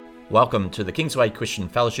Welcome to the Kingsway Christian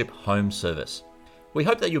Fellowship home service. We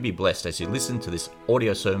hope that you'll be blessed as you listen to this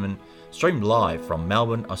audio sermon streamed live from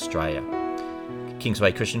Melbourne, Australia.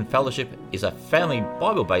 Kingsway Christian Fellowship is a family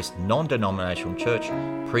Bible-based non-denominational church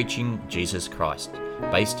preaching Jesus Christ,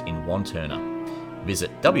 based in Wantirna. Visit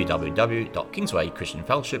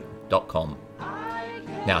www.kingswaychristianfellowship.com.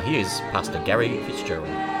 Now here's Pastor Gary Fitzgerald.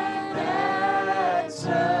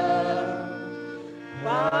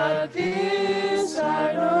 But this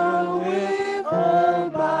I know with all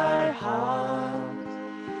my heart,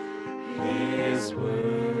 His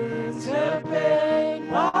wounds have paid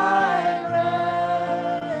my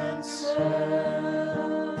ransom.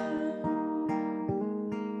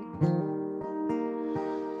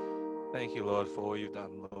 Thank you, Lord, for all you've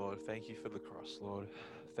done, Lord. Thank you for the cross, Lord.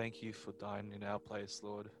 Thank you for dying in our place,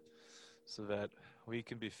 Lord, so that we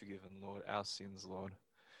can be forgiven, Lord, our sins, Lord.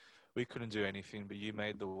 We couldn't do anything, but you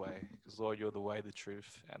made the way, because, Lord, you're the way, the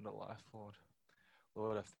truth, and the life, Lord.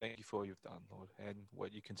 Lord, I thank you for all you've done, Lord, and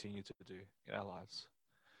what you continue to do in our lives.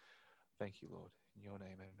 Thank you, Lord. In your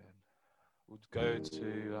name, amen. We'll go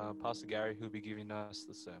to Pastor Gary, who'll be giving us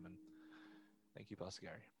the sermon. Thank you, Pastor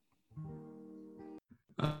Gary.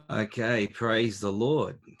 Okay, praise the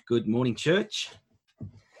Lord. Good morning, church.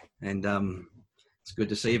 And it's good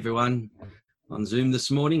to see everyone on Zoom this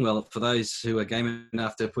morning. Well, for those who are game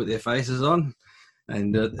enough to put their faces on,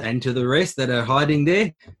 and to the rest that are hiding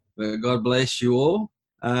there, God bless you all.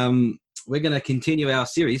 We're going to continue our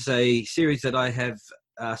series, a series that I have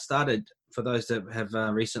started for those that have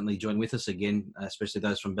recently joined with us again, especially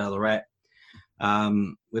those from Ballarat.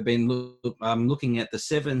 We've been looking at the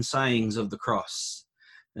 7 sayings of the cross.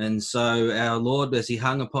 And so our Lord, as he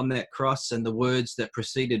hung upon that cross and the words that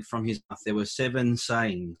proceeded from his mouth, there were 7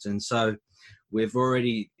 sayings. And so we've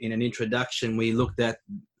already, in an introduction, we looked at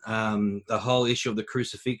the whole issue of the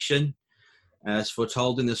crucifixion as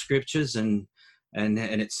foretold in the scriptures and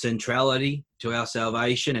its centrality to our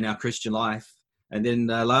salvation and our Christian life. And then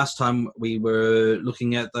last time we were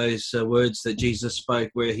looking at those words that Jesus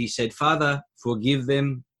spoke where he said, "Father, forgive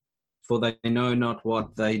them, for they know not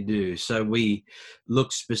what they do." So we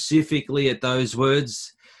looked specifically at those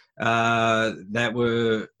words that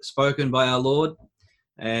were spoken by our Lord,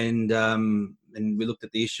 and we looked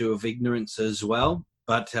at the issue of ignorance as well.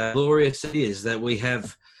 But glorious it is that we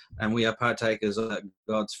have, and we are partakers of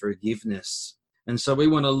God's forgiveness. And so we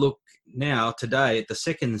want to look now today at the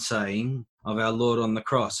second saying of our Lord on the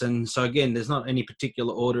cross. And so again, there's not any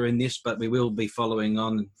particular order in this, but we will be following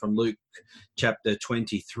on from Luke chapter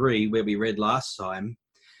 23, where we read last time.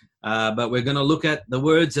 But we're going to look at the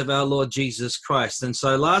words of our Lord Jesus Christ. And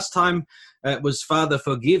so last time it was, "Father,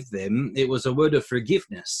 forgive them." It was a word of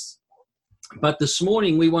forgiveness. But this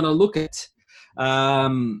morning we want to look at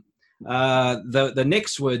the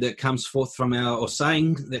next word that comes forth from or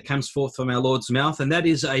saying that comes forth from our Lord's mouth, and that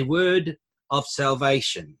is a word of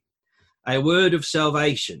salvation. A word of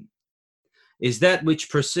salvation is that which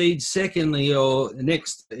proceeds secondly or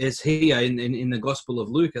next is here in the Gospel of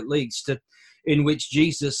Luke, at least, in which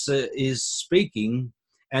Jesus is speaking,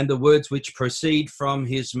 and the words which proceed from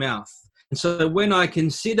his mouth. And so when I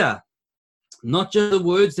consider not just the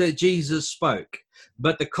words that Jesus spoke,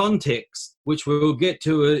 but the context, which we'll get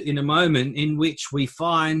to in a moment, in which we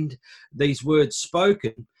find these words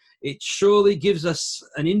spoken, it surely gives us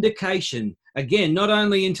an indication, again, not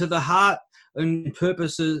only into the heart and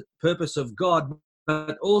purpose of God,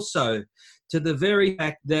 but also to the very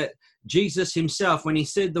fact that Jesus himself, when he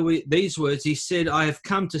said these words, he said, "I have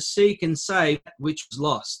come to seek and save that which was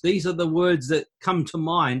lost." These are the words that come to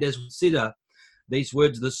mind as we consider these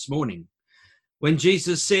words this morning. When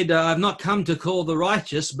Jesus said, "I've not come to call the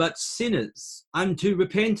righteous, but sinners unto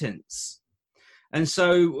repentance." And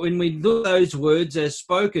so when we look at those words as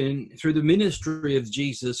spoken through the ministry of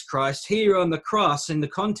Jesus Christ here on the cross, in the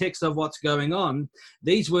context of what's going on,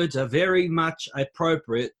 these words are very much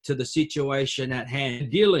appropriate to the situation at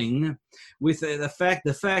hand, dealing with the fact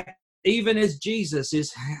even as Jesus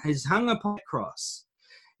is hung upon the cross,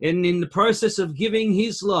 and in the process of giving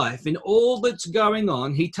his life, in all that's going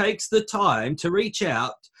on, he takes the time to reach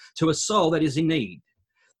out to a soul that is in need.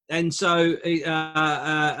 And so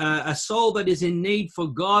a soul that is in need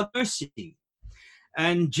for God's mercy.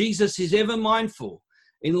 And Jesus is ever mindful.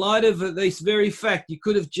 In light of this very fact, you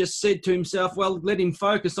could have just said to himself, well, let him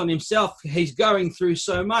focus on himself. He's going through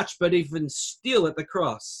so much, but even still at the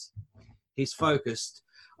cross, he's focused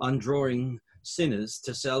on drawing sinners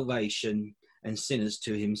to salvation and sinners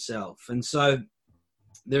to himself. And so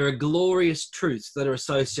there are glorious truths that are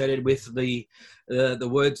associated with the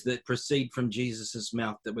words that proceed from Jesus'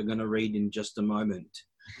 mouth that we're going to read in just a moment.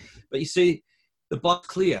 But you see, the Bible's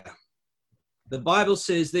clear. The Bible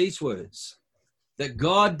says these words, that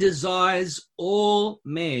God desires all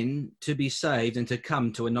men to be saved and to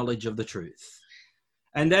come to a knowledge of the truth.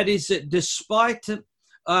 And that is that despite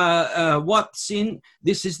what sin,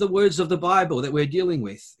 this is the words of the Bible that we're dealing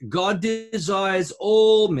with. God desires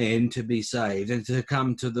all men to be saved and to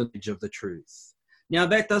come to the knowledge of the truth. Now,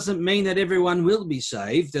 that doesn't mean that everyone will be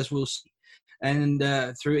saved, as we'll see, and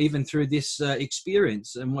through this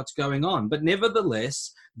experience and what's going on. But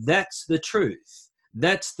nevertheless, that's the truth.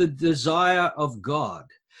 That's the desire of God.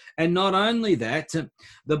 And not only that,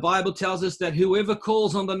 the Bible tells us that whoever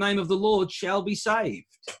calls on the name of the Lord shall be saved.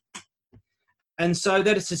 And so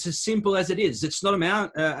that is just as simple as it is. It's not a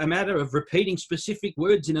matter of repeating specific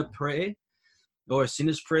words in a prayer, or a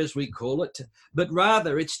sinner's prayer as we call it, but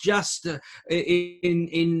rather it's just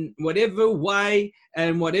in whatever way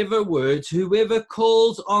and whatever words, whoever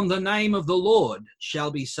calls on the name of the Lord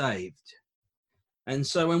shall be saved. And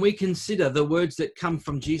so when we consider the words that come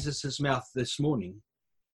from Jesus' mouth this morning,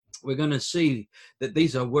 we're going to see that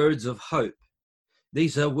these are words of hope.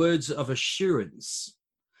 These are words of assurance.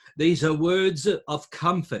 These are words of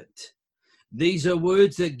comfort. These are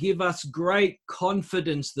words that give us great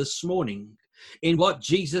confidence this morning in what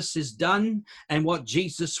Jesus has done and what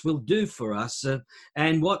Jesus will do for us,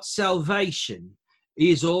 and what salvation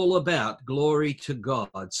is all about. Glory to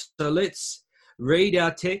God. So let's read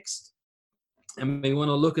our text. And we want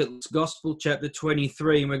to look at Gospel chapter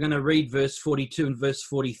 23, and we're going to read verse 42 and verse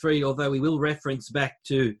 43, although we will reference back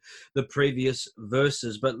to the previous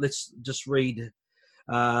verses. But let's just read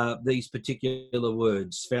these particular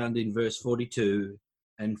words found in verse 42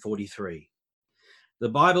 and 43. The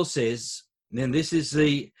Bible says, and this is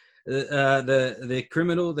the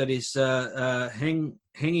criminal that is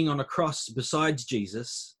hanging on a cross besides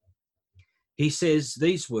Jesus. He says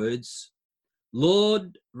these words,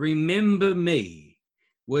 "Lord, remember me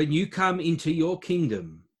when you come into your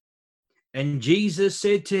kingdom." And Jesus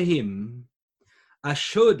said to him,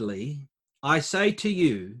 "Assuredly, I say to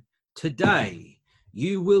you, today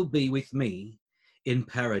you will be with me in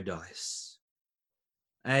paradise."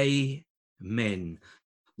 Amen.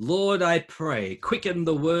 Lord, I pray, quicken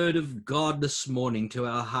the word of God this morning to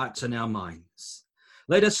our hearts and our minds.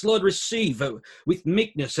 Let us, Lord, receive with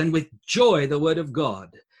meekness and with joy the word of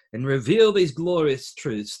God, and reveal these glorious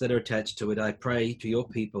truths that are attached to it. I pray to your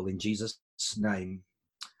people in Jesus' name.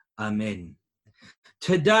 Amen.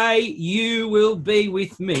 Today you will be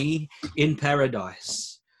with me in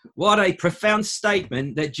paradise. What a profound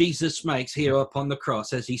statement that Jesus makes here upon the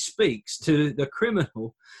cross as he speaks to the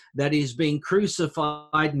criminal that is being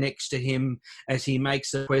crucified next to him, as he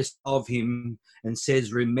makes a request of him and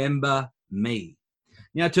says, "Remember me."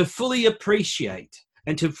 Now, to fully appreciate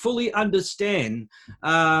and to fully understand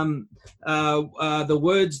the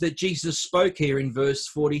words that Jesus spoke here in verse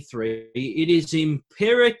 43, it is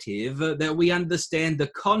imperative that we understand the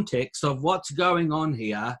context of what's going on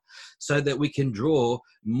here so that we can draw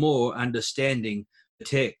more understanding of the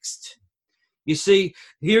text. You see,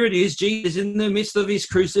 here it is, Jesus in the midst of his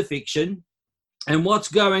crucifixion. And what's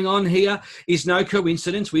going on here is no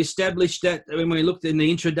coincidence. We established that when we looked in the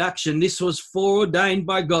introduction. This was foreordained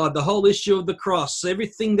by God. The whole issue of the cross,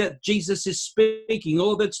 everything that Jesus is speaking,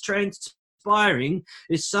 all that's transpiring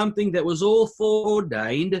is something that was all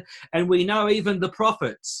foreordained. And we know even the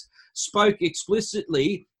prophets spoke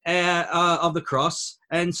explicitly of the cross.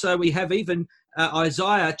 And so we have even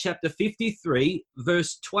Isaiah chapter 53,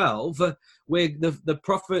 verse 12, where the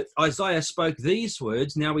prophet Isaiah spoke these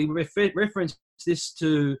words. Now we reference this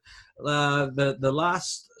to the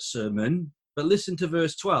last sermon, but listen to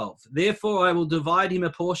verse 12. "Therefore I will divide him a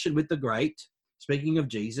portion with the great," speaking of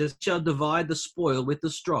Jesus, "shall divide the spoil with the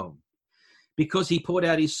strong, because he poured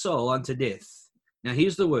out his soul unto death." Now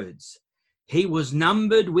here's the words. "He was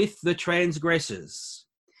numbered with the transgressors,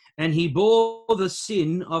 and he bore the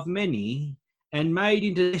sin of many, and made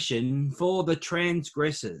intercession for the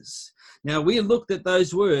transgressors." Now, we looked at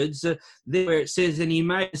those words there where it says, "And he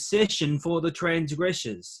made intercession for the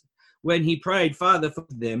transgressors," when he prayed, "Father,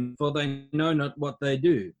 forgive them, for they know not what they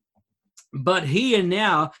do." But here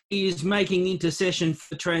now, he is making intercession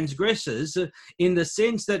for transgressors in the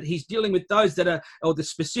sense that he's dealing with those that are, or the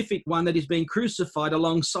specific one that is being crucified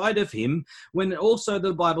alongside of him, when also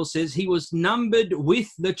the Bible says he was numbered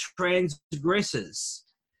with the transgressors.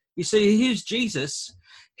 You see, here's Jesus,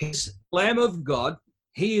 his Lamb of God.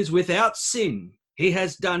 He is without sin. He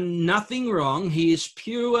has done nothing wrong. He is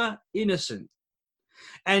pure innocent.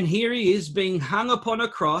 And here he is being hung upon a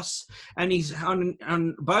cross, and he's on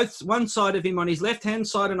both one side of him, on his left-hand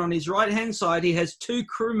side and on his right-hand side, he has two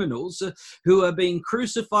criminals who are being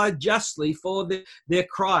crucified justly for their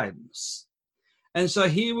crimes. And so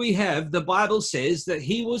here we have, the Bible says that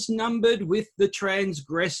he was numbered with the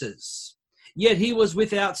transgressors, yet he was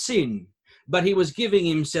without sin, but he was giving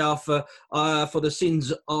himself for the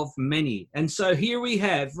sins of many. And so here we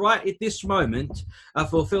have, right at this moment, a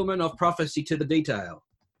fulfillment of prophecy to the detail.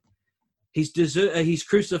 He's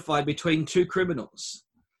crucified between two criminals.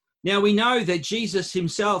 Now we know that Jesus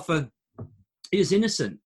himself is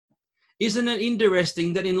innocent. Isn't it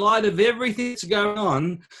interesting that in light of everything that's going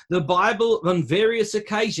on, the Bible on various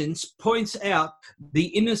occasions points out the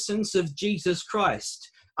innocence of Jesus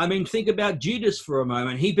Christ? I mean, think about Judas for a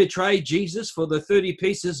moment. He betrayed Jesus for the 30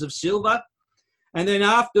 pieces of silver. And then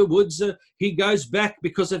afterwards, he goes back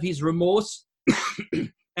because of his remorse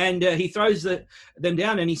and he throws them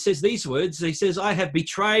down and he says these words. He says, I have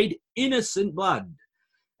betrayed innocent blood.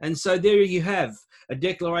 And so there you have a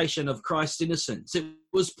declaration of Christ's innocence. It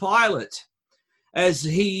was Pilate, as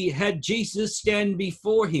he had Jesus stand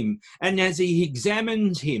before him and as he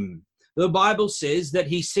examined him, the Bible says that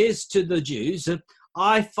he says to the Jews,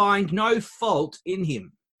 I find no fault in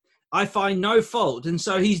him. I find no fault. And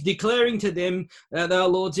so he's declaring to them their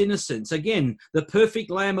Lord's innocence. Again, the perfect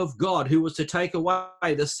Lamb of God who was to take away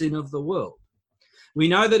the sin of the world. We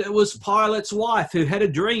know that it was Pilate's wife who had a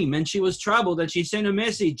dream and she was troubled and she sent a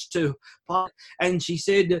message to Pilate and she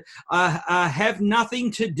said, I have nothing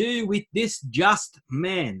to do with this just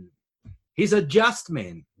man. He's a just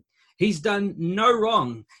man. He's done no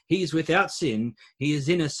wrong. He is without sin. He is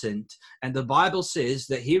innocent. And the Bible says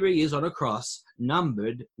that here he is on a cross,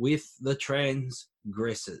 numbered with the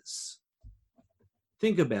transgressors.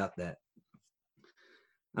 Think about that.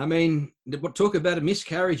 I mean, talk about a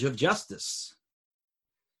miscarriage of justice.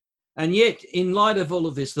 And yet, in light of all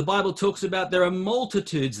of this, the Bible talks about there are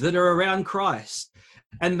multitudes that are around Christ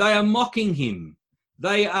and they are mocking him.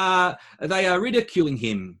 They are ridiculing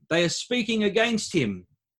him. They are speaking against him.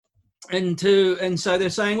 And so they're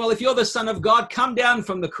saying, well, if you're the Son of God, come down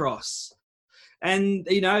from the cross. And,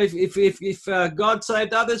 you know, if God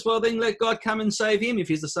saved others, well, then let God come and save him if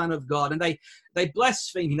he's the Son of God. And they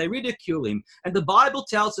blaspheme him, they ridicule him. And the Bible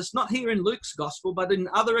tells us, not here in Luke's gospel, but in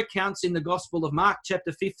other accounts in the Gospel of Mark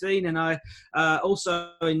chapter 15, and also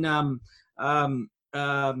in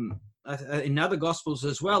other Gospels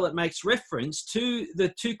as well, it makes reference to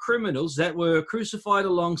the two criminals that were crucified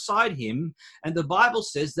alongside him. And the Bible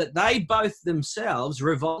says that they both themselves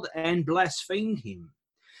revolted and blasphemed him.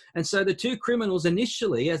 And so the two criminals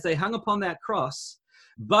initially, as they hung upon that cross,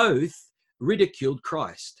 both ridiculed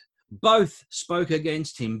Christ. Both spoke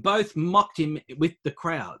against him. Both mocked him with the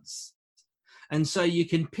crowds. And so you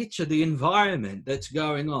can picture the environment that's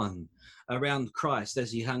going on around Christ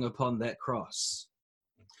as he hung upon that cross.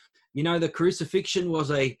 You know, the crucifixion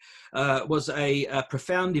was a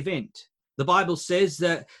profound event. The Bible says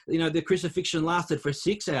that, you know, the crucifixion lasted for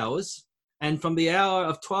 6 hours. And from the hour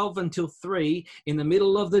of 12 until 3, in the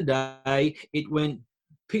middle of the day, it went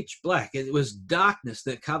pitch black. It was darkness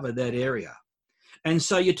that covered that area. And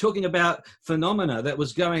so you're talking about phenomena that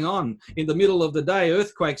was going on in the middle of the day,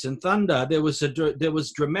 earthquakes and thunder. There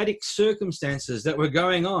was dramatic circumstances that were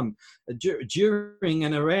going on during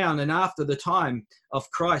and around and after the time of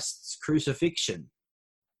Christ's crucifixion.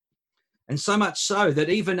 And so much so that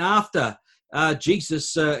even after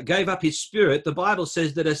Jesus gave up his spirit, the Bible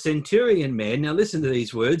says that a centurion man, now listen to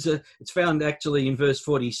these words, it's found actually in verse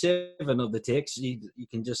 47 of the text, you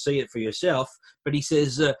can just see it for yourself, but he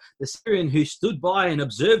says, the centurion who stood by and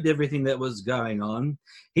observed everything that was going on,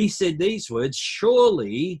 he said these words,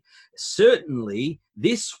 surely, certainly,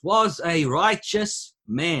 this was a righteous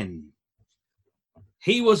man.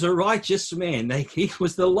 He was a righteous man. He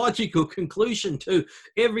was the logical conclusion to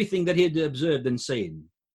everything that he had observed and seen.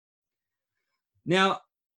 Now,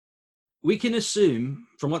 we can assume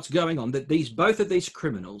from what's going on that both of these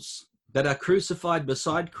criminals that are crucified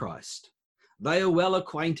beside Christ, they are well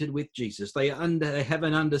acquainted with Jesus. They have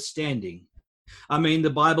an understanding. I mean, the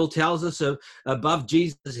Bible tells us above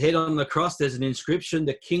Jesus' head on the cross, there's an inscription,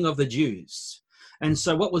 the King of the Jews. And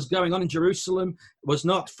so what was going on in Jerusalem was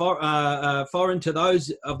not foreign to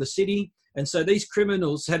those of the city. And so these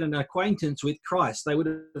criminals had an acquaintance with Christ. They would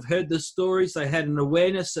have heard the stories. They had an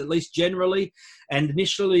awareness, at least generally. And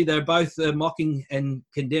initially, they're both mocking and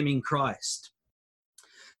condemning Christ.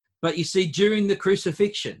 But you see, during the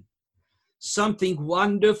crucifixion, something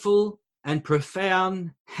wonderful and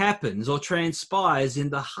profound happens or transpires in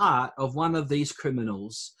the heart of one of these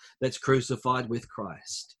criminals that's crucified with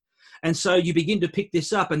Christ. And so you begin to pick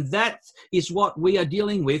this up, and that is what we are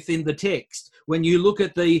dealing with in the text. When you look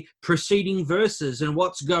at the preceding verses and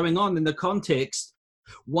what's going on in the context,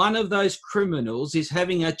 one of those criminals is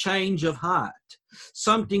having a change of heart.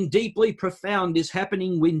 Something deeply profound is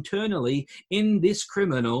happening internally in this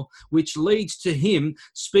criminal, which leads to him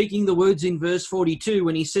speaking the words in verse 42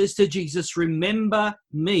 when he says to Jesus, "Remember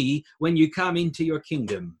me when you come into your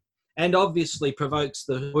kingdom." And obviously provokes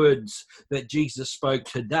the words that Jesus spoke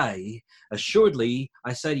today. "Assuredly,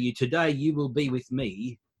 I say to you, today you will be with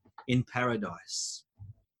me in paradise."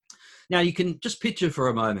 Now you can just picture for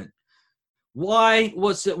a moment. Why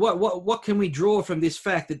was it? What can we draw from this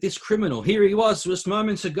fact that this criminal, here he was just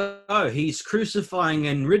moments ago, he's crucifying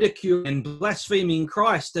and ridiculing and blaspheming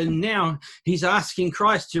Christ, and now he's asking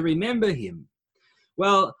Christ to remember him?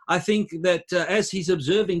 Well, I think that as he's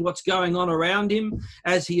observing what's going on around him,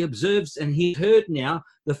 as he observes and he heard now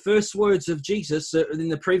the first words of Jesus in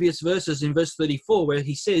the previous verses in verse 34, where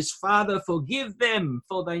he says, "Father, forgive them,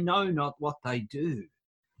 for they know not what they do."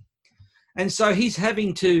 And so he's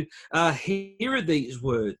having to hear these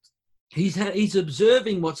words. He's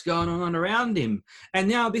observing what's going on around him. And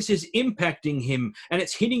now this is impacting him, and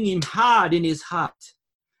it's hitting him hard in his heart.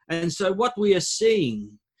 And so what we are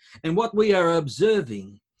seeing and what we are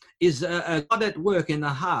observing is a God at work in the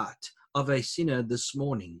heart of a sinner this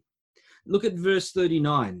morning. Look at verse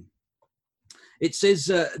 39. It says,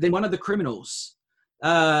 then one of the criminals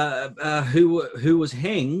who was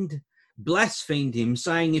hanged blasphemed him,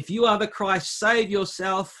 saying, "If you are the Christ, save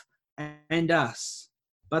yourself and us."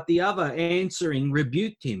 But the other answering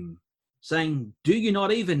rebuked him, saying, "Do you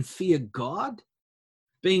not even fear God,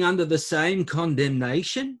 being under the same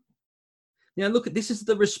condemnation?" Now look at this is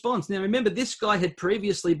the response. Now remember, this guy had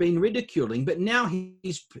previously been ridiculing, but now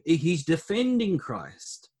he's defending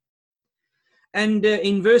Christ. And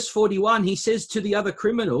in verse 41, he says to the other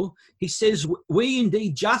criminal, he says, "We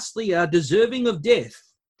indeed justly are deserving of death,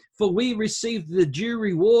 for we received the due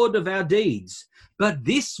reward of our deeds. But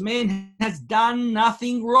this man has done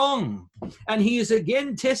nothing wrong." And he is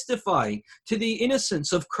again testifying to the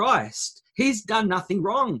innocence of Christ. He's done nothing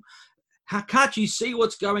wrong. Can't you see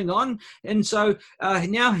what's going on? And so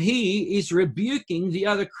now he is rebuking the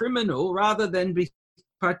other criminal rather than be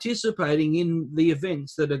participating in the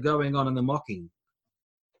events that are going on in the mocking.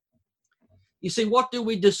 You see, what do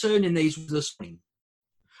we discern in these this morning?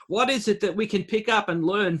 What is it that we can pick up and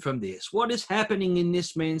learn from this? What is happening in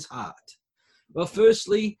this man's heart? Well,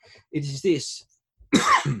 firstly, it is this.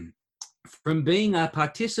 From being a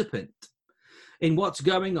participant in what's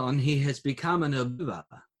going on, he has become an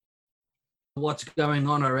observer of what's going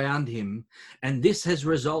on around him. And this has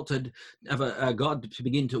resulted of a God to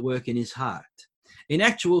begin to work in his heart. In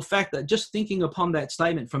actual fact, that just thinking upon that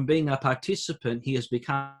statement, from being a participant, he has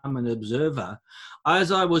become an observer.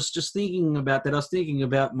 As I was just thinking about that, I was thinking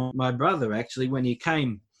about my brother, actually, when he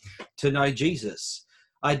came to know Jesus.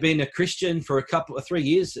 I'd been a Christian for 3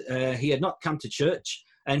 years. He had not come to church,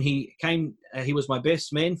 and he was my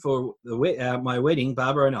best man for my wedding,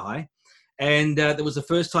 Barbara and I. And that was the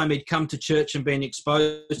first time he'd come to church and been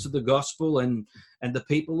exposed to the gospel and the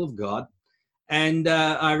people of God. And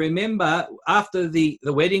I remember after the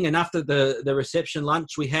wedding and after the reception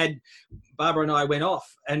lunch we had, Barbara and I went off,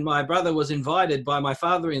 and my brother was invited by my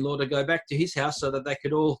father-in-law to go back to his house so that they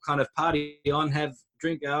could all kind of party on,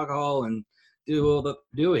 drink alcohol and do all the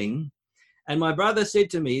doing. And my brother said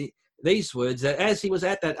to me these words, that as he was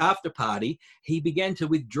at that after party, he began to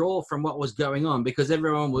withdraw from what was going on because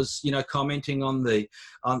everyone was, commenting on the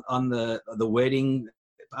wedding.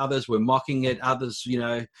 Others were mocking it. Others,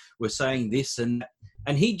 were saying this and that.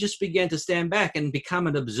 And he just began to stand back and become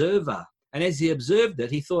an observer. And as he observed it,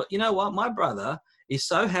 he thought, you know what, my brother is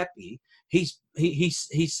so happy. He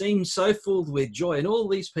seems so filled with joy. And all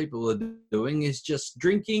these people are doing is just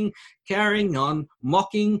drinking, carrying on,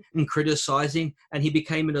 mocking and criticizing. And he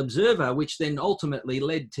became an observer, which then ultimately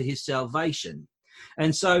led to his salvation.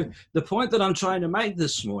 And so the point that I'm trying to make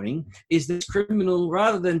this morning is this criminal,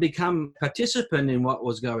 rather than become a participant in what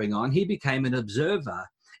was going on, he became an observer.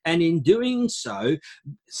 And in doing so,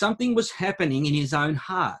 something was happening in his own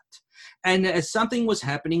heart. And as something was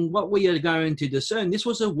happening, what we are going to discern, this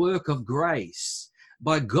was a work of grace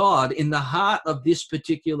by God in the heart of this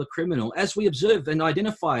particular criminal. As we observe and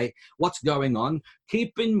identify what's going on,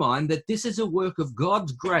 keep in mind that this is a work of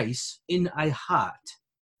God's grace in a heart.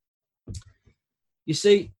 You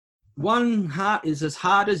see, one heart is as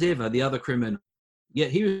hard as ever, the other criminal.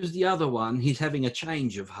 Yet here's the other one, he's having a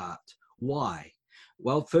change of heart. Why?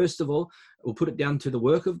 Well, first of all, we'll put it down to the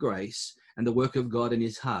work of grace and the work of God in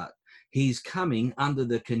his heart. He's coming under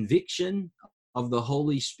the conviction of the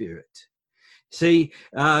Holy Spirit. See,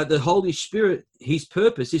 the Holy Spirit, his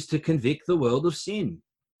purpose is to convict the world of sin.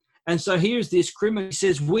 And so here's this criminal. He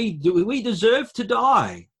says, we deserve to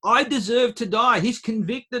die. I deserve to die. He's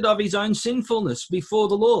convicted of his own sinfulness before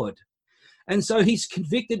the Lord. And so he's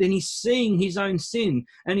convicted and he's seeing his own sin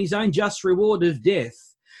and his own just reward of death.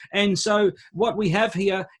 And so what we have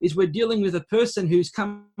here is we're dealing with a person who's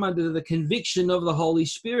come under the conviction of the Holy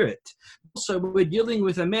Spirit. Also, we're dealing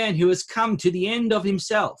with a man who has come to the end of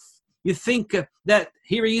himself. You think that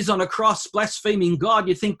here he is on a cross blaspheming God.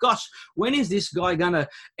 You think, gosh, when is this guy going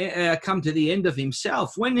to come to the end of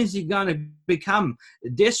himself? When is he going to become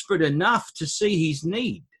desperate enough to see his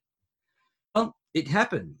need? Well, it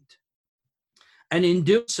happened. And in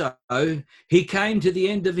doing so, he came to the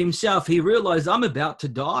end of himself. He realized, I'm about to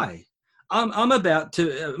die.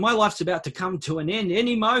 My life's about to come to an end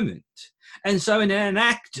any moment. And so in an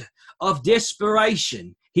act of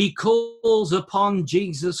desperation, he calls upon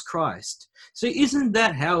Jesus Christ. So isn't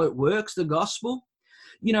that how it works, the gospel?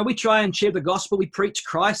 You know, we try and share the gospel, we preach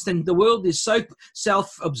Christ, and the world is so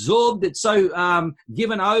self-absorbed, it's so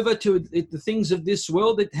given over to the things of this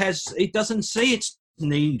world, it doesn't see its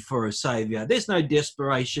need for a savior. There's no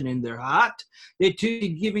desperation in their heart. They're too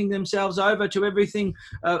giving themselves over to everything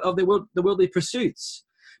of the worldly pursuits.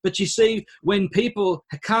 But you see, when people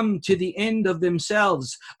come to the end of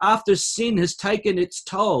themselves, after sin has taken its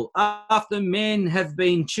toll, after men have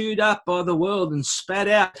been chewed up by the world and spat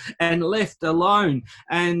out and left alone,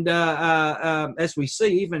 and as we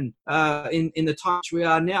see even in the times we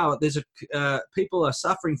are now, people are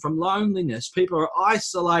suffering from loneliness, people are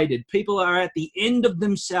isolated, people are at the end of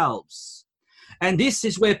themselves. And this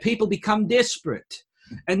is where people become desperate.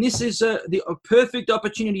 And this is a perfect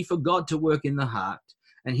opportunity for God to work in the heart.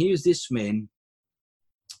 And here's this man,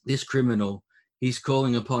 this criminal, he's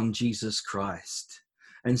calling upon Jesus Christ.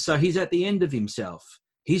 And so he's at the end of himself.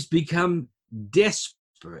 He's become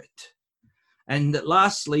desperate. And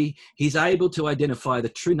lastly, he's able to identify the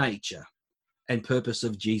true nature and purpose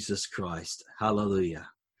of Jesus Christ. Hallelujah.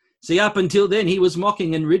 See, up until then, he was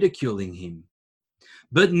mocking and ridiculing him.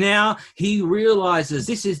 But now he realizes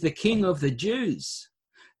this is the King of the Jews.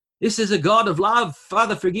 This is a God of love.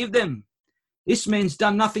 Father, forgive them. This man's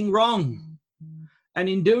done nothing wrong. And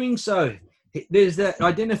in doing so, there's that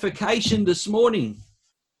identification this morning.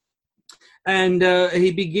 And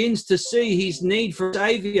he begins to see his need for a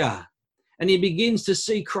savior. And he begins to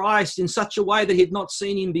see Christ in such a way that he had not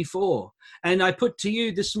seen him before. And I put to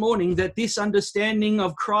you this morning that this understanding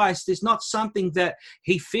of Christ is not something that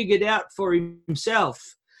he figured out for himself.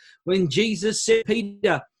 When Jesus said,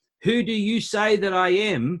 Peter, who do you say that I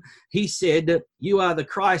am? He said, you are the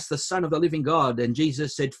Christ, the Son of the living God. And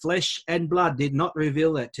Jesus said, flesh and blood did not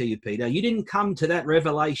reveal that to you, Peter. You didn't come to that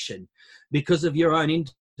revelation because of your own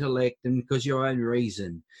intellect and because your own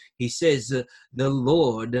reason. He says, the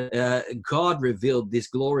Lord, God revealed this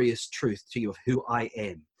glorious truth to you of who I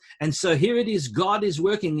am. And so here it is, God is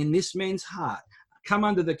working in this man's heart. Come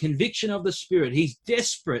under the conviction of the Spirit. He's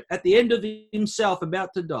desperate at the end of himself,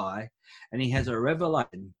 about to die. And he has a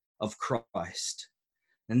revelation of Christ.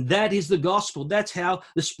 And that is the gospel. That's how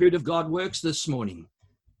the Spirit of God works this morning.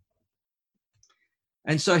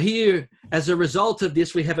 And so here, as a result of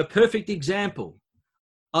this, we have a perfect example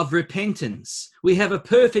of repentance. We have a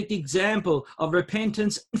perfect example of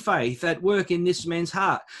repentance and faith at work in this man's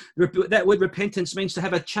heart. That word repentance means to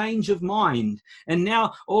have a change of mind. And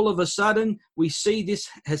now, all of a sudden, we see this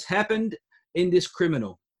has happened in this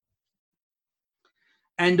criminal.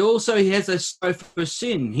 And also he has a sorrow for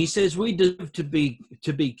sin. He says we deserve to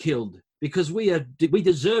be killed because we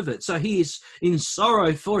deserve it. So he is in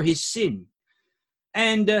sorrow for his sin.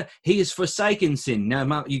 And he has forsaken sin.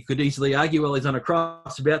 Now, you could easily argue, well, he's on a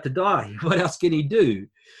cross about to die. What else can he do?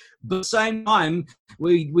 But at the same time,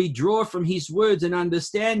 we draw from his words an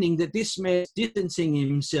understanding that this man is distancing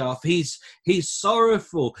himself. He's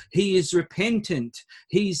sorrowful. He is repentant.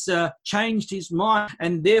 He's changed his mind.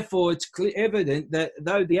 And therefore, it's evident that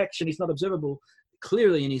though the action is not observable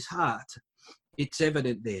clearly in his heart, it's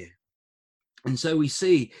evident there. And so we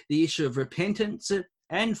see the issue of repentance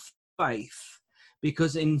and faith,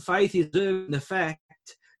 because in faith is the fact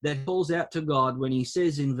that he calls out to God when he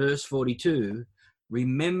says in verse 42,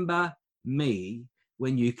 remember me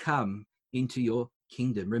when you come into your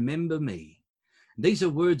kingdom. Remember me. These are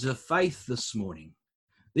words of faith this morning.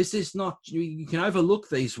 This is not, you can overlook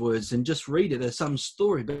these words and just read it as some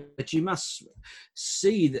story, but you must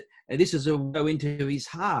see that this is a go into his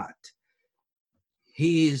heart.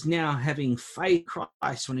 He is now having faith in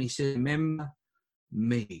Christ when he says, remember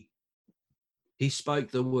me. He spoke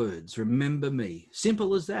the words, remember me.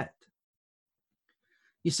 Simple as that.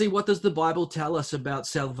 You see, what does the Bible tell us about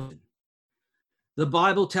salvation? The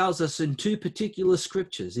Bible tells us in two particular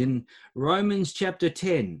scriptures. In Romans chapter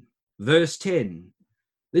 10, verse 10,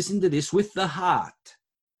 listen to this, with the heart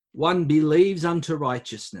one believes unto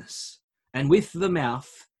righteousness, and with the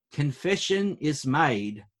mouth confession is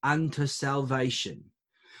made unto salvation.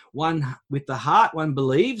 One with the heart, one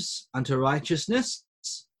believes unto righteousness,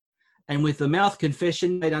 and with the mouth,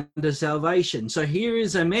 confession made unto salvation. So here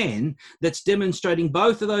is a man that's demonstrating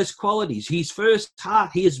both of those qualities. His first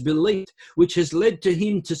heart, he has believed, which has led to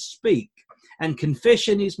him to speak. And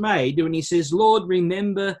confession is made when he says, Lord,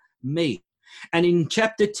 remember me. And in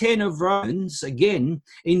chapter 10 of Romans, again,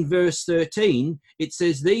 in verse 13, it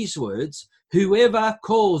says these words, whoever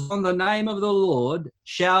calls on the name of the Lord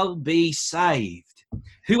shall be saved.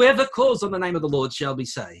 Whoever calls on the name of the Lord shall be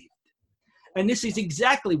saved. And this is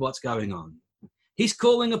exactly what's going on. He's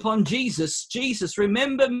calling upon Jesus. Jesus,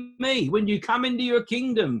 remember me when you come into your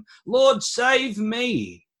kingdom. Lord, save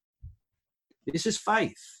me. This is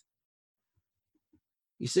faith.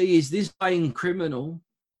 You see, is this lying criminal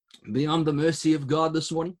beyond the mercy of God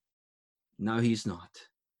this morning? No, he's not.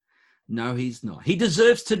 No, he's not. He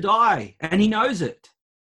deserves to die, and he knows it.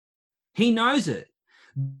 He knows it.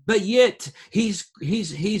 But yet he's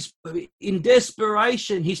in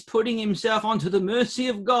desperation. He's putting himself onto the mercy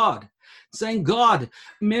of God, saying, God,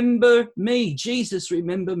 remember me. Jesus,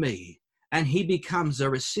 remember me. And he becomes a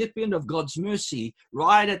recipient of God's mercy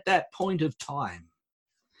right at that point of time.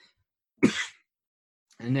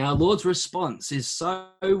 And our Lord's response is so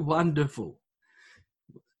wonderful.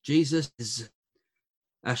 Jesus is,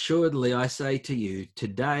 assuredly I say to you,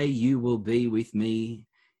 today you will be with me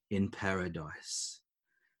in paradise.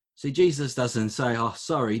 See, Jesus doesn't say, oh,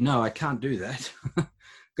 sorry, no, I can't do that.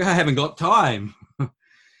 I haven't got time.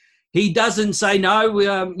 He doesn't say,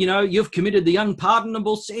 no, you've committed the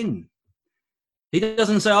unpardonable sin. He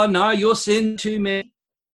doesn't say, oh, no, your sin too many.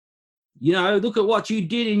 Look at what you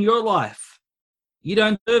did in your life. You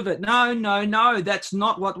don't deserve it. No, that's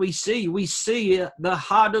not what we see. We see the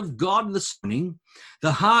heart of God this morning,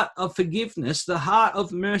 the heart of forgiveness, the heart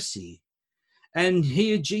of mercy. And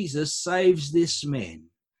here Jesus saves this man.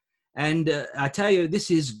 And I tell you, this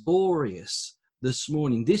is glorious this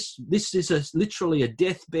morning. This is literally a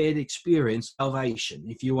deathbed experience, salvation,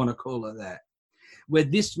 if you want to call it that, where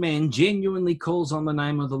this man genuinely calls on the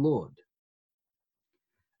name of the Lord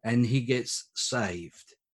and he gets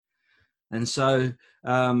saved. And so,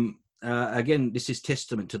 again, this is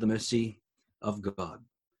testament to the mercy of God.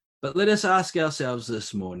 But let us ask ourselves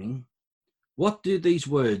this morning, what do these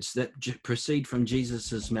words that proceed from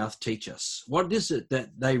Jesus' mouth teach us? What is it that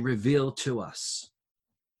they reveal to us?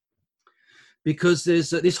 Because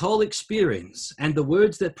there's this whole experience, and the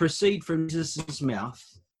words that proceed from Jesus' mouth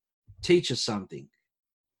teach us something.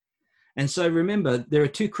 And so remember, there are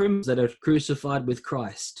two criminals that are crucified with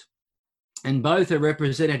Christ, and both are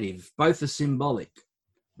representative, both are symbolic.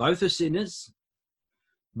 Both are sinners,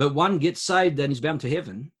 but one gets saved and is bound to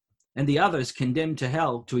heaven, and the other is condemned to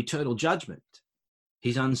hell, to eternal judgment.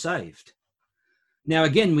 He's unsaved. Now,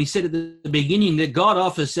 again, we said at the beginning that God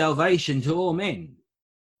offers salvation to all men,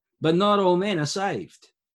 but not all men are saved.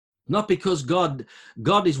 Not because God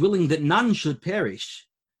is willing that none should perish,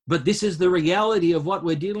 but this is the reality of what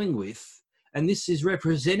we're dealing with, and this is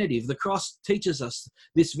representative. The cross teaches us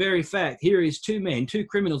this very fact. Here is two men, two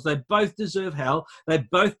criminals. They both deserve hell. They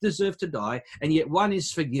both deserve to die, and yet one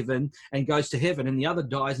is forgiven and goes to heaven, and the other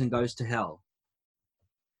dies and goes to hell.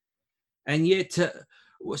 And yet,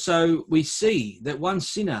 so we see that one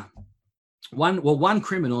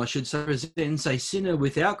criminal, I should say, represents a sinner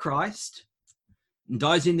without Christ, and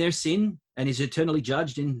dies in their sin and is eternally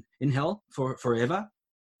judged in hell forever.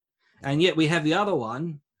 And yet we have the other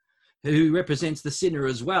one who represents the sinner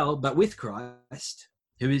as well, but with Christ,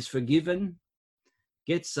 who is forgiven,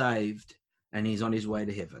 gets saved, and he's on his way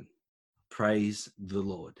to heaven. Praise the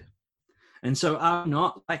Lord. And so are we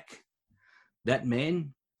not like that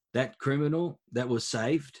man, that criminal that was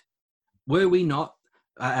saved? Were we not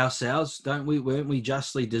ourselves, weren't we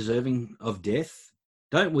justly deserving of death?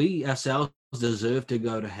 Don't we ourselves deserve to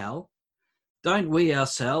go to hell? Don't we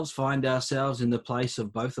ourselves find ourselves in the place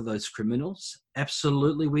of both of those criminals?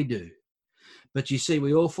 Absolutely we do. But you see,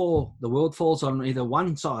 we all fall, the world falls on either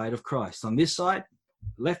one side of Christ, on this side,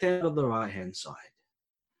 left hand of the right-hand side.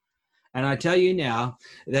 And I tell you now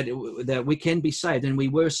that we can be saved, and we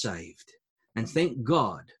were saved. And thank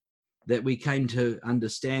God that we came to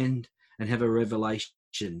understand and have a revelation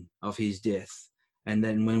of his death. And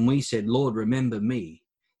then when we said, Lord, remember me,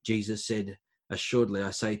 Jesus said, assuredly,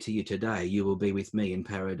 I say to you today, you will be with me in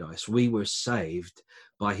paradise. We were saved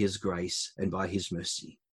by his grace and by his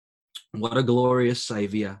mercy. What a glorious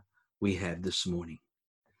Savior we have this morning.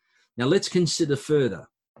 Now let's consider further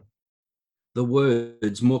the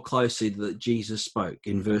words more closely that Jesus spoke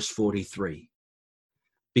in verse 43.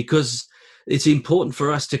 Because it's important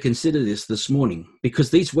for us to consider this morning, because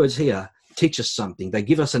these words here teach us something. They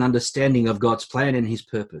give us an understanding of God's plan and his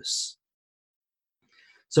purpose.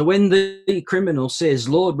 So when the criminal says,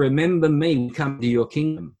 Lord, remember me, come to your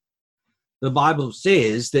kingdom, the Bible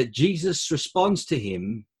says that Jesus responds to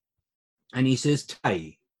him and he says,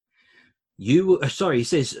 he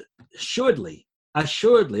says, assuredly,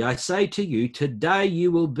 I say to you, today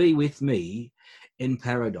you will be with me in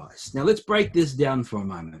paradise. Now let's break this down for a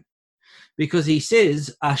moment, because he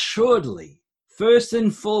says, assuredly, first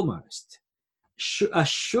and foremost,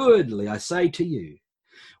 assuredly, I say to you.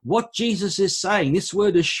 What Jesus is saying, this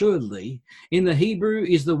word assuredly, in the Hebrew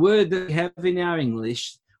is the word that we have in our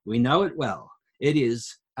English. We know it well. It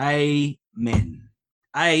is amen.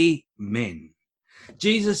 Amen.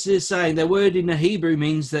 Jesus is saying the word in the Hebrew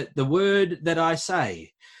means that the word that I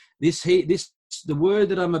say, the word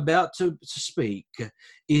that I'm about to speak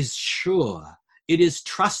is sure. It is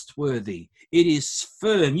trustworthy. It is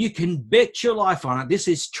firm. You can bet your life on it. This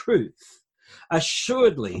is truth.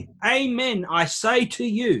 Assuredly, amen, I say to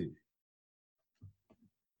you.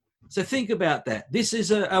 So think about that. This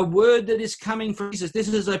is a word that is coming from Jesus. This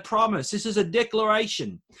is a promise. This is a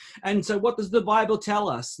declaration. And so what does the Bible tell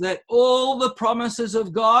us? That all the promises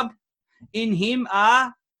of God in him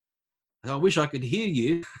are, I wish I could hear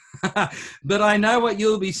you, but I know what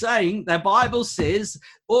you'll be saying. The Bible says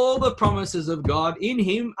all the promises of God in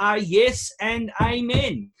him are yes and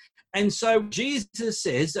amen. And so Jesus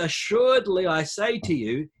says, assuredly I say to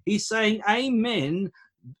you, he's saying amen.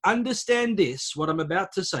 Understand this, what I'm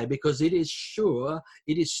about to say, because it is sure,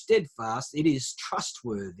 it is steadfast, it is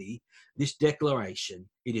trustworthy, this declaration,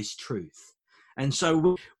 it is truth. And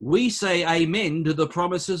so we say amen to the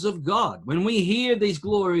promises of God. When we hear these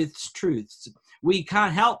glorious truths, we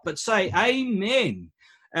can't help but say amen.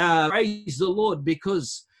 Praise the Lord,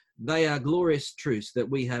 because they are glorious truths that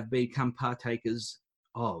we have become partakers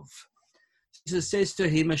of. Jesus says to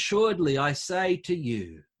him, assuredly, I say to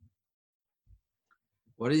you.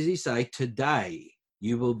 What does he say? Today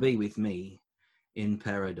you will be with me in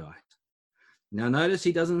paradise. Now notice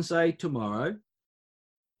he doesn't say tomorrow.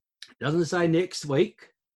 Doesn't say next week.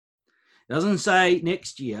 Doesn't say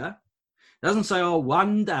next year. Doesn't say,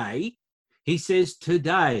 one day. He says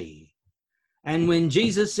today. And when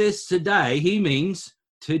Jesus says today, he means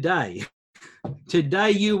today.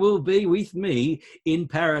 Today you will be with me in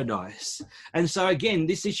paradise. And so again,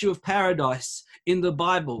 this issue of paradise in the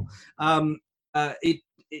Bible,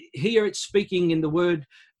 here it's speaking in the word,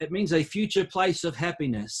 it means a future place of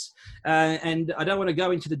happiness. And I don't want to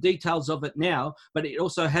go into the details of it now, but it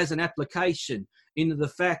also has an application into the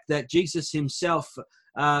fact that Jesus himself,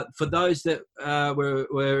 for those that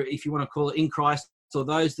were, if you want to call it in Christ, or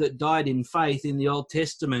those that died in faith in the Old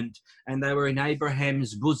Testament, and they were in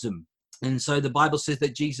Abraham's bosom. And so the Bible says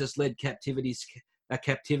that Jesus led captivity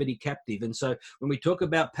captive. And so when we talk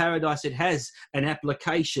about paradise, it has an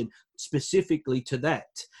application specifically to that.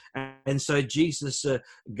 And so Jesus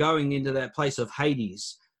going into that place of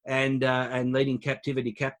Hades and leading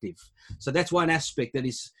captivity captive. So that's one aspect that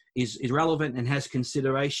is relevant and has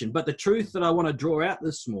consideration. But the truth that I want to draw out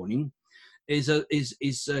this morning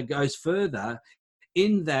goes further,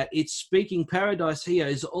 in that it's speaking paradise here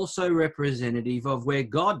is also representative of where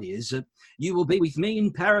God is. You will be with me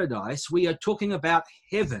in paradise. We are talking about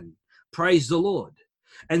heaven. Praise the Lord.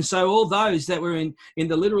 And so all those that were in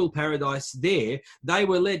the literal paradise there, they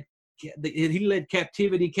were he led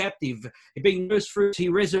captivity captive. Being first fruits, he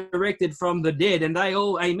resurrected from the dead, and they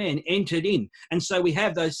all, amen, entered in. And so we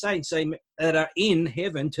have those saints that are in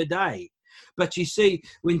heaven today. But you see,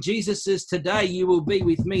 when Jesus says, today you will be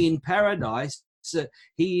with me in paradise,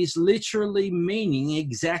 he is literally meaning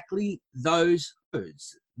exactly those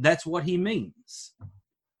words. That's what he means.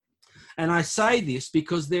 And I say this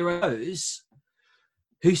because there are those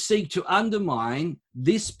who seek to undermine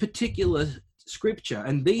this particular scripture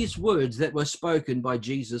and these words that were spoken by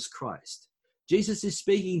Jesus Christ. Jesus is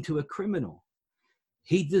speaking to a criminal.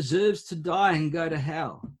 He deserves to die and go to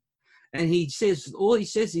hell. And all he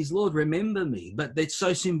says is, Lord, remember me. But that's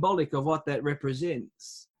so symbolic of what that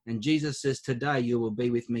represents. And Jesus says, today you will be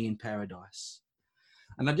with me in paradise.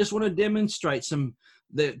 And I just want to demonstrate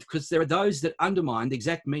because there are those that undermine the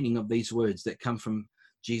exact meaning of these words that come from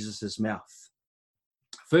Jesus's mouth.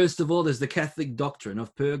 First of all, there's the Catholic doctrine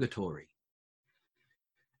of purgatory.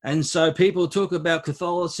 And so people talk about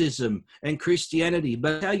Catholicism and Christianity,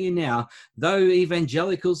 but I tell you now, though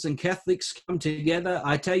evangelicals and Catholics come together,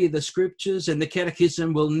 I tell you the scriptures and the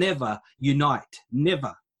catechism will never unite,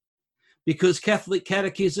 never. Because Catholic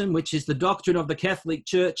catechism, which is the doctrine of the Catholic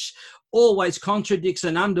Church, always contradicts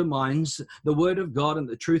and undermines the word of God and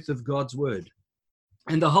the truth of God's word.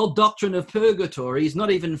 And the whole doctrine of purgatory is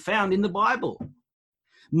not even found in the Bible.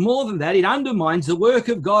 More than that, it undermines the work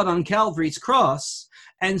of God on Calvary's cross.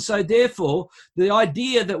 And so therefore, the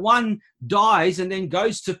idea that one dies and then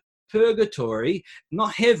goes to purgatory,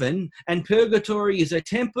 not heaven, and purgatory is a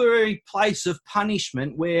temporary place of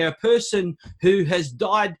punishment where a person who has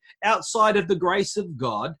died outside of the grace of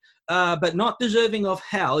God, but not deserving of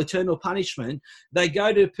hell, eternal punishment, they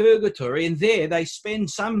go to purgatory, and there they spend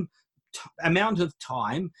some amount of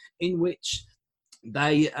time in which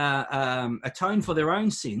they atone for their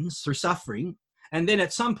own sins through suffering. And then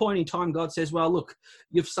at some point in time, God says, well, look,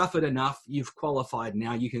 you've suffered enough. You've qualified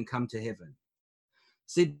now. You can come to heaven.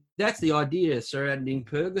 See, that's the idea surrounding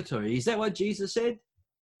purgatory. Is that what Jesus said?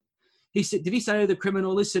 He said, did he say to the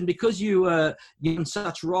criminal, listen, because you've done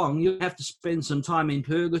such wrong, you have to spend some time in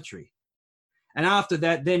purgatory. And after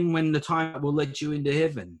that, then when the time will let you into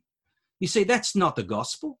heaven. You see, that's not the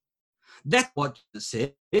gospel. That's what Jesus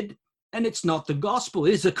said. And it's not the gospel.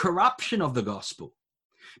 It is a corruption of the gospel.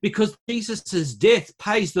 Because Jesus' death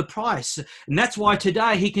pays the price. And that's why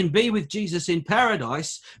today he can be with Jesus in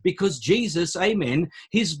paradise, because Jesus, amen,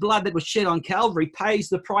 his blood that was shed on Calvary pays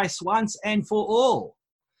the price once and for all.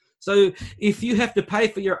 So if you have to pay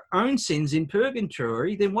for your own sins in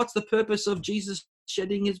purgatory, then what's the purpose of Jesus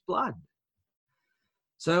shedding his blood?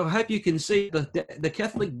 So I hope you can see the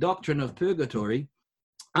Catholic doctrine of purgatory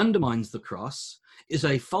undermines the cross, is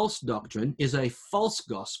a false doctrine, is a false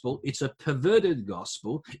gospel, it's a perverted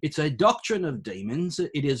gospel, it's a doctrine of demons,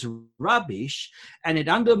 it is rubbish, and it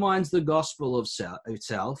undermines the gospel of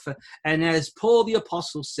itself. And as Paul the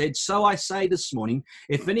Apostle said, so I say this morning,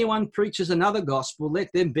 if anyone preaches another gospel,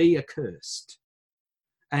 let them be accursed.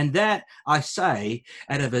 And that I say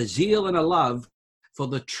out of a zeal and a love for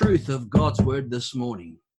the truth of God's word this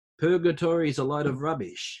morning. Purgatory is a load of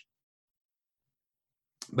rubbish.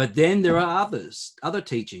 But then there are other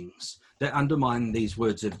teachings that undermine these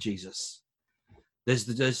words of Jesus. There's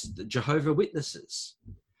the Jehovah's Witnesses.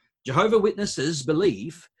 Jehovah's Witnesses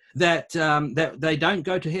believe that they don't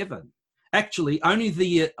go to heaven. Actually, only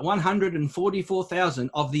the 144,000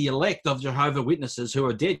 of the elect of Jehovah's Witnesses who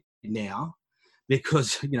are dead now,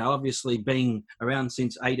 because, obviously being around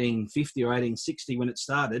since 1850 or 1860 when it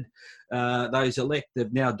started, those elect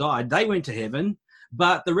have now died. They went to heaven.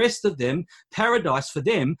 But the rest of them, paradise for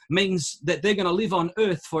them means that they're going to live on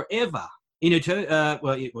earth forever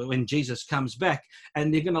when Jesus comes back,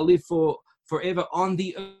 and they're going to live forever on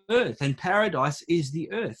the earth, and paradise is the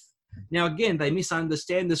earth. Now, again, they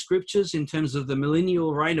misunderstand the scriptures in terms of the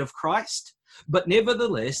millennial reign of Christ, but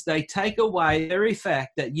nevertheless, they take away the very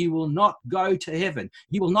fact that you will not go to heaven.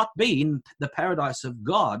 You will not be in the paradise of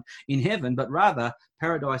God in heaven, but rather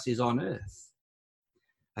paradise is on earth.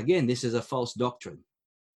 Again, this is a false doctrine.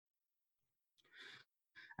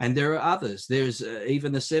 And there are others. There's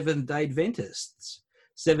even the Seventh-day Adventists.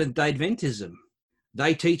 Seventh-day Adventism.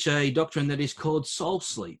 They teach a doctrine that is called soul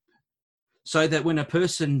sleep. So that when a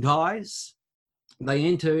person dies, they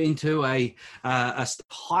enter into a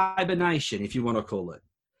hibernation, if you want to call it.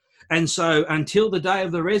 And so until the day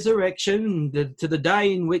of the resurrection, to the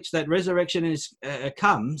day in which that resurrection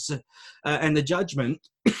comes and the judgment,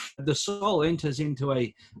 the soul enters into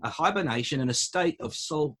a hibernation and a state of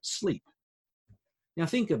soul sleep. Now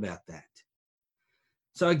think about that.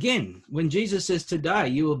 So again, when Jesus says, today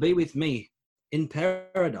you will be with me in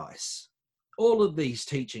paradise, all of these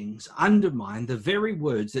teachings undermine the very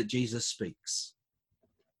words that Jesus speaks.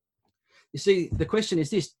 You see, the question is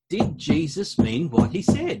this: did Jesus mean what he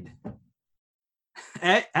said?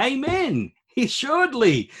 Amen.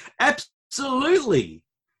 Assuredly. Absolutely.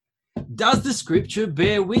 Does the scripture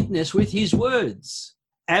bear witness with his words?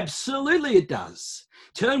 Absolutely it does.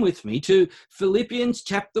 Turn with me to Philippians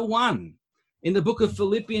chapter 1. In the book of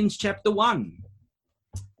Philippians chapter 1,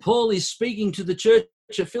 Paul is speaking to the church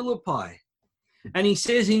of Philippi. And he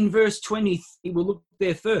says in verse 20, we'll look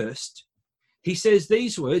there first. He says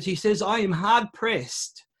these words. He says, I am hard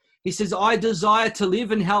pressed. He says, I desire to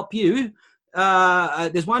live and help you.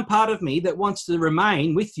 There's one part of me that wants to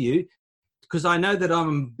remain with you because I know that I'm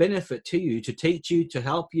a benefit to you, to teach you, to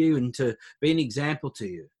help you, and to be an example to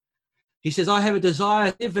you. He says, I have a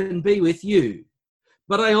desire to live and be with you,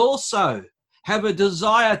 but I also have a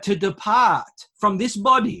desire to depart from this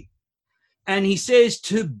body. And he says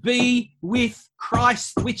to be with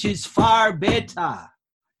Christ, which is far better.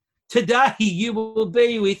 Today you will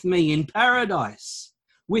be with me in paradise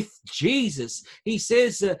with Jesus. He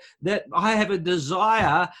says that I have a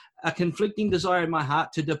desire, a conflicting desire in my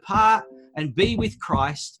heart to depart and be with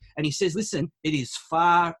Christ. And he says, listen, it is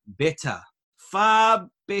far better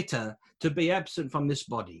to be absent from this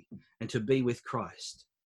body and to be with Christ.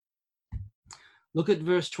 Look at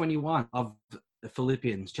verse 21 of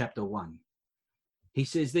Philippians chapter 1. he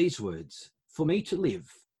says these words, "For me to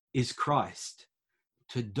live is Christ,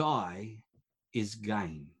 to die is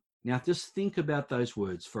gain." Now just think about those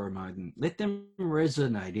words for a moment. Let them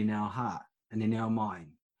resonate in our heart and in our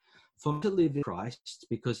mind. For me to live is Christ,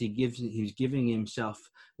 because he's giving himself,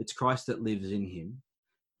 it's Christ that lives in him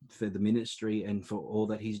for the ministry and for all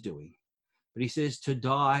that he's doing. But he says to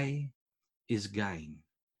die is gain.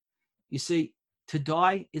 You see, to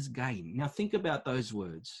die is gain. Now think about those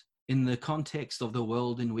words in the context of the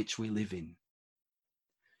world in which we live in.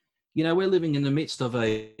 You know, we're living in the midst of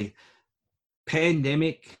a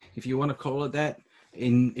pandemic, if you want to call it that,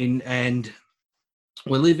 and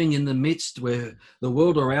we're living in the midst where the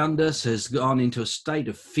world around us has gone into a state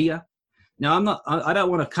of fear. Now, I don't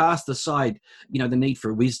want to cast aside, the need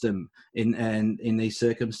for wisdom in these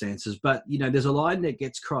circumstances, but there's a line that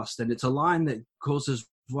gets crossed, and it's a line that causes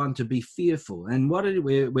one to be fearful. And what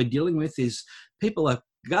we're dealing with is people are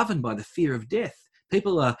governed by the fear of death.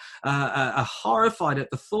 People are horrified at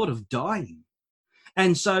the thought of dying.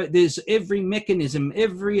 And so there's every mechanism,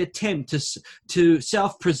 every attempt to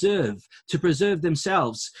self-preserve, to preserve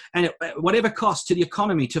themselves, and at whatever cost, to the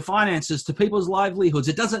economy, to finances, to people's livelihoods.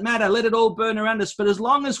 It doesn't matter. Let it all burn around us. But as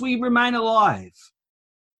long as we remain alive,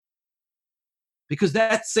 because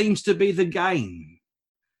that seems to be the gain.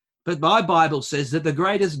 But my Bible says that the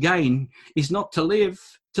greatest gain is not to live.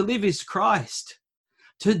 To live is Christ.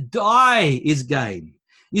 To die is gain.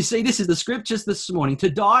 You see, this is the scriptures this morning. To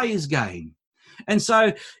die is gain. And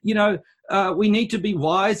so, we need to be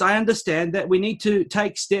wise. I understand that we need to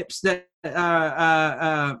take steps that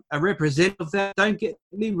are representative of that. Don't get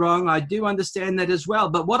me wrong. I do understand that as well.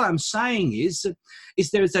 But what I'm saying is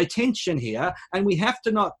there is a tension here, and we have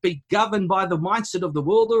to not be governed by the mindset of the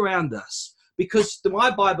world around us. Because my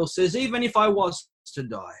Bible says, even if I was to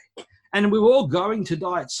die, and we were all going to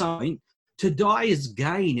die at some point, to die is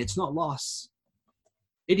gain. It's not loss.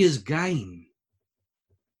 It is gain.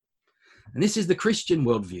 And this is the Christian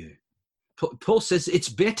worldview. Paul says it's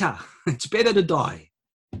better. It's better to die.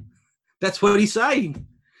 That's what he's saying.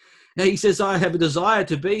 Now he says, I have a desire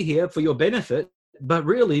to be here for your benefit, but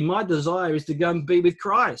really my desire is to go and be with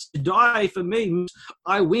Christ. To die for me means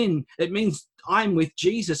I win. It means I'm with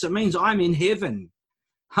Jesus. It means I'm in heaven.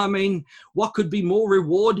 I mean, what could be more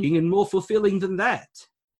rewarding and more fulfilling than that?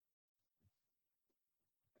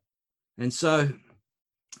 And so,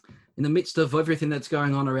 in the midst of everything that's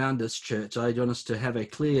going on around us, church, I want us to have a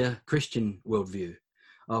clear Christian worldview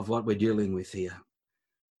of what we're dealing with here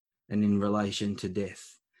and in relation to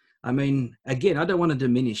death. I mean, again, I don't want to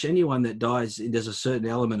diminish anyone that dies. There's a certain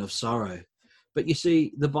element of sorrow. But you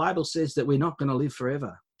see, the Bible says that we're not going to live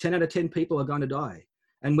forever. 10 out of 10 people are going to die.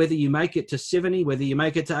 And whether you make it to 70, whether you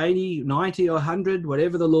make it to 80, 90 or 100,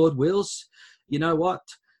 whatever the Lord wills, you know what?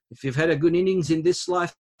 If you've had a good innings in this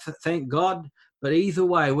life, thank God. But either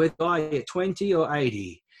way, whether you die at 20 or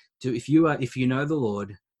 80, if you know the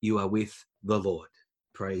Lord, you are with the Lord.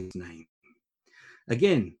 Praise His name.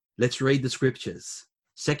 Again, let's read the scriptures.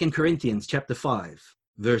 2 Corinthians chapter 5,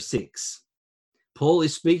 verse 6. Paul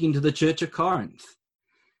is speaking to the church of Corinth,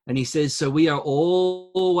 and he says, so we are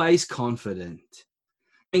always confident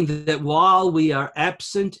that while we are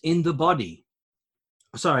absent in the body,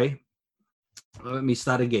 let me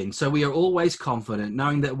start again. So we are always confident,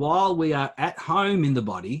 knowing that while we are at home in the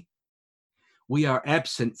body, we are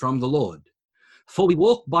absent from the Lord. For we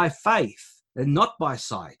walk by faith and not by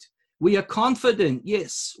sight. We are confident,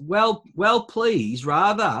 yes, well pleased,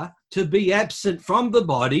 rather, to be absent from the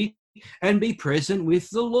body and be present with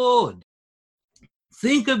the Lord.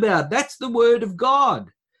 Think about, that's the word of God.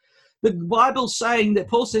 The Bible's saying that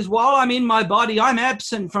Paul says, while I'm in my body, I'm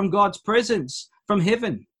absent from God's presence, from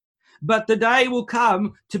heaven. But the day will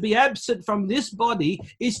come to be absent from this body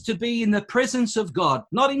is to be in the presence of God,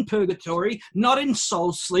 not in purgatory, not in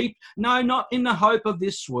soul sleep, no, not in the hope of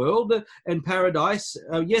this world and paradise.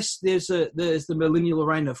 Yes, there's the millennial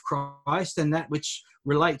reign of Christ and that which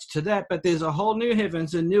relates to that, but there's a whole new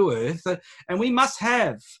heavens and new earth, and we must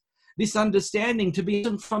have this understanding. To be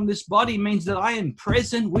absent from this body means that I am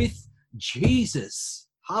present with Jesus.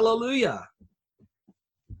 Hallelujah.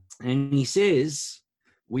 And he says,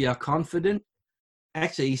 we are confident.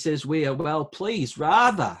 Actually, he says we are well pleased,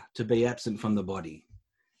 rather, to be absent from the body.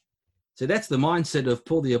 So that's the mindset of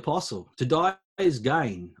Paul the Apostle. To die is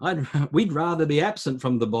gain. We'd rather be absent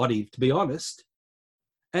from the body, to be honest.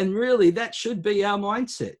 And really, that should be our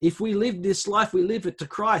mindset. If we live this life, we live it to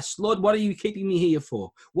Christ. Lord, what are you keeping me here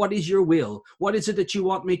for? What is your will? What is it that you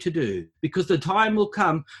want me to do? Because the time will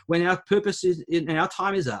come when our purpose is, and our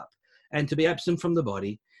time is up, and to be absent from the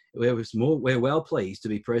body, we're well pleased to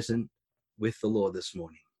be present with the Lord this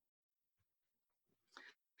morning.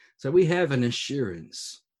 So we have an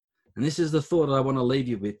assurance. And this is the thought I want to leave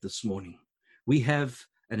you with this morning. We have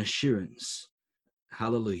an assurance.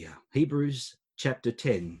 Hallelujah. Hebrews chapter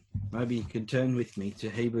 10. Maybe you can turn with me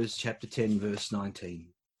to Hebrews chapter 10, verse 19.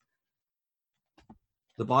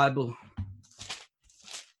 The Bible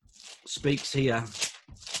speaks here,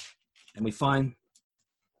 and we find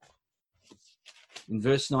in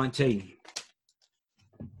verse 19,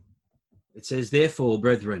 it says, therefore,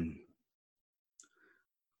 brethren,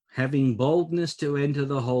 having boldness to enter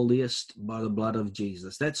the holiest by the blood of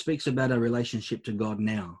Jesus. That speaks about our relationship to God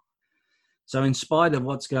now. So in spite of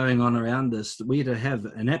what's going on around us, we are to have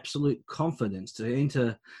an absolute confidence to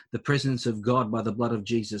enter the presence of God by the blood of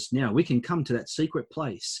Jesus now. We can come to that secret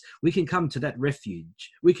place. We can come to that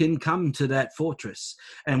refuge. We can come to that fortress.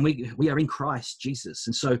 And we are in Christ Jesus.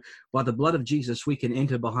 And so by the blood of Jesus, we can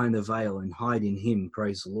enter behind the veil and hide in him.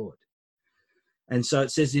 Praise the Lord. And so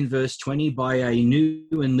it says in verse 20, by a new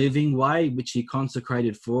and living way, which he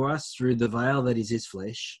consecrated for us through the veil that is his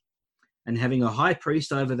flesh, and having a high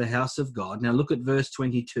priest over the house of God. Now look at verse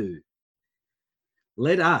 22.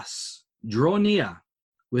 Let us draw near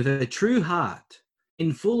with a true heart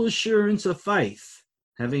in full assurance of faith,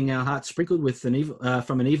 having our hearts sprinkled with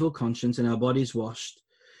from an evil conscience and our bodies washed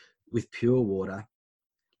with pure water.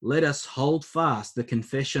 Let us hold fast the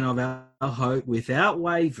confession of our hope without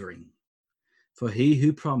wavering, for he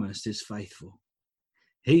who promised is faithful.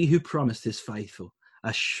 He who promised is faithful.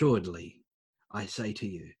 Assuredly, I say to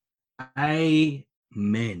you,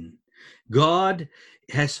 amen. God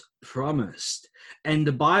has promised. And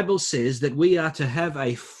the Bible says that we are to have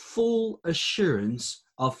a full assurance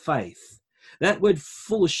of faith. That word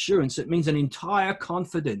full assurance, it means an entire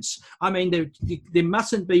confidence. I mean, there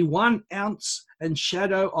mustn't be 1 ounce and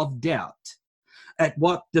shadow of doubt at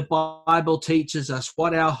what the Bible teaches us,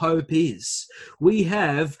 what our hope is. We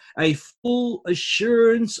have a full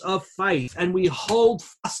assurance of faith, and we hold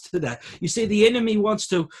fast to that. You see, the enemy wants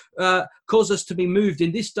to cause us to be moved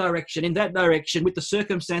in this direction, in that direction, with the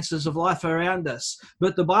circumstances of life around us.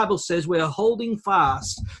 But the Bible says we are holding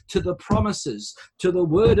fast to the promises, to the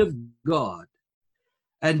word of God.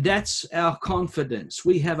 And that's our confidence.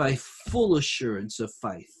 We have a full assurance of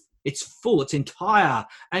faith. It's full, it's entire.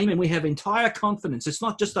 Amen. We have entire confidence. It's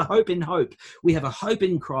not just a hope in hope. We have a hope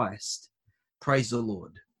in Christ. Praise the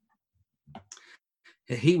Lord.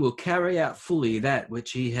 He will carry out fully that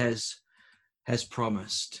which he has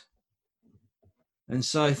promised. And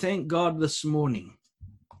so thank God this morning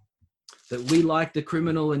that we, like the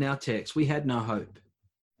criminal in our text, we had no hope,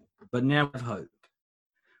 but now we have hope.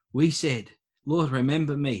 We said, Lord,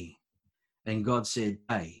 remember me. And God said,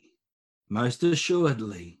 hey, most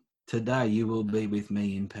assuredly, today you will be with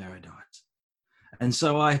me in paradise. And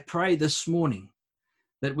so I pray this morning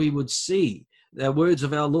that we would see the words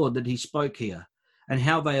of our Lord that he spoke here and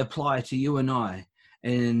how they apply to you and I,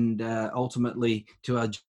 and ultimately to our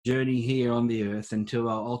journey here on the earth and to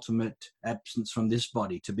our ultimate absence from this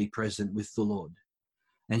body to be present with the Lord.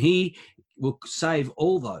 And he will save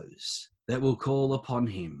all those that will call upon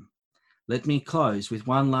him. Let me close with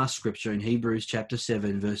one last scripture in Hebrews chapter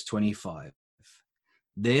 7, verse 25.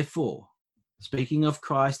 Therefore, speaking of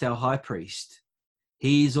Christ, our high priest,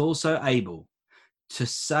 he is also able to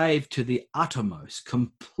save to the uttermost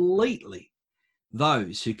completely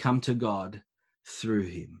those who come to God through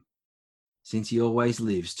him, since he always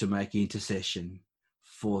lives to make intercession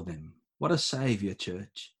for them. What a savior,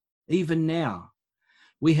 church. Even now,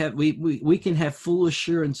 we can have full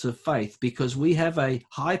assurance of faith because we have a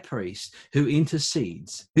high priest who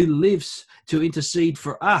intercedes, who lives to intercede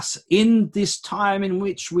for us in this time in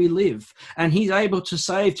which we live. And he's able to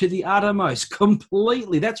save to the uttermost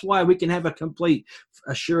completely. That's why we can have a complete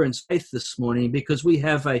assurance faith this morning, because we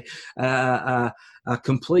have a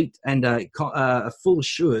complete and a full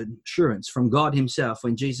assurance from God himself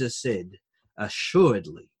when Jesus said,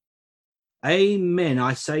 assuredly, amen,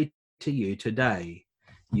 I say to you today,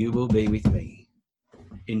 you will be with me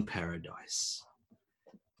in paradise.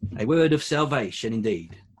 A word of salvation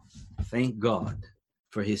indeed. Thank God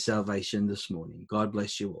for his salvation this morning. God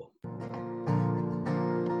bless you all.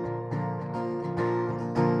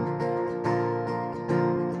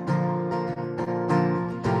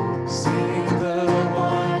 Sing the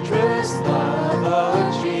wondrous love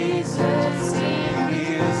of Jesus, sing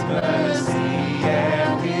his mercy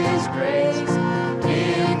and his grace.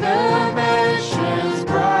 In the mansions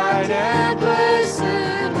bright and blessed,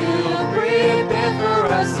 he'll prepare for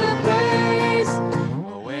us a place.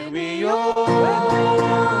 When we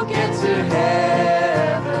all get to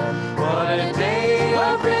heaven, what a day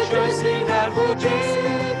of rejoicing that will be.